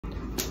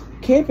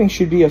Camping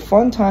should be a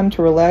fun time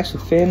to relax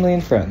with family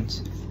and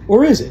friends.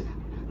 Or is it?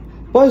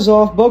 Buzz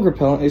Off Bug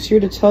Repellent is here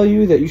to tell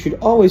you that you should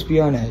always be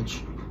on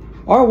edge.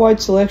 Our wide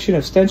selection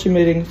of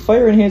stench-emitting,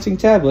 fire-enhancing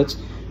tablets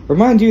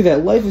remind you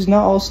that life is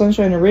not all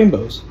sunshine and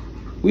rainbows.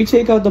 We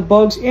take out the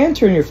bugs and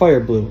turn your fire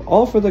blue,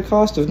 all for the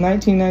cost of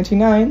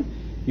 $19.99,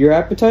 your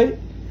appetite,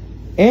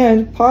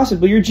 and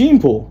possibly your gene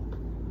pool.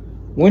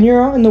 When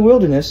you're out in the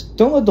wilderness,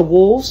 don't let the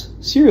wolves,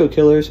 serial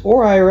killers,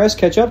 or IRS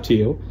catch up to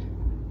you.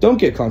 Don't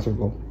get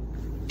comfortable.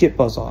 Get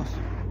Buzz Off.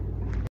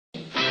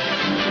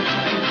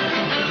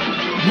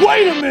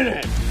 Wait a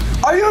minute!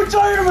 Are you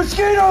tired of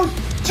mosquitoes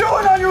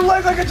chewing on your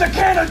leg like it's a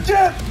can of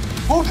dip?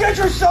 Well, get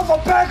yourself a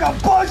pack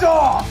of Buzz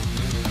Off!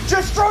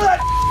 Just throw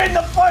that in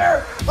the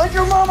fire like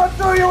your mama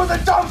threw you in the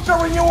dumpster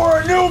when you were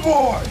a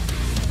newborn!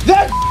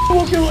 That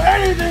will kill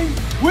anything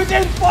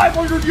within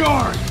 500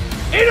 yards!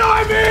 You know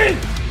what I mean?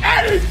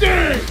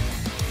 Anything!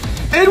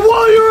 And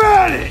while you're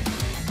at it,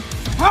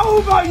 how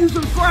about you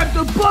subscribe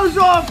to Buzz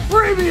Off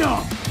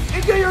Premium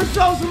and get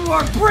yourself some of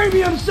our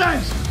premium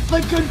scents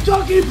like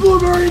Kentucky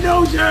Blueberry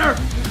Nose Hair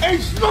and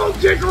Smoked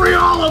Hickory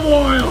Olive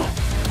Oil.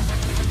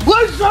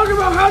 Let's talk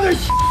about how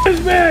this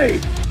is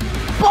made.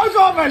 Buzz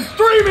Off has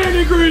 3 main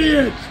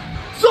ingredients: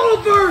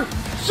 sulfur,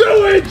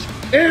 sewage,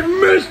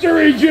 and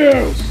mystery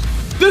juice.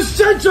 The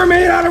scents are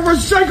made out of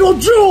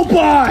recycled jewel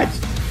pods.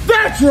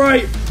 That's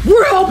right,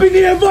 we're helping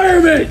the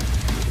environment.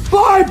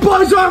 Buy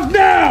Buzz Off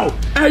now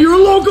at your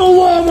local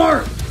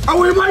Walmart, or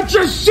we might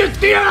just shit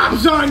the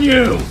abs on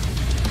you.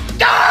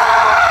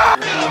 Ah!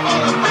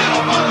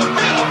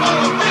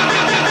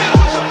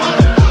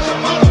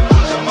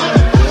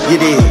 You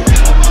did.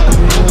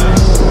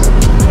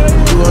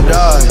 You gon'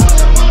 die.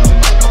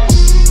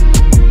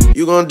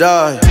 You gon'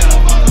 die.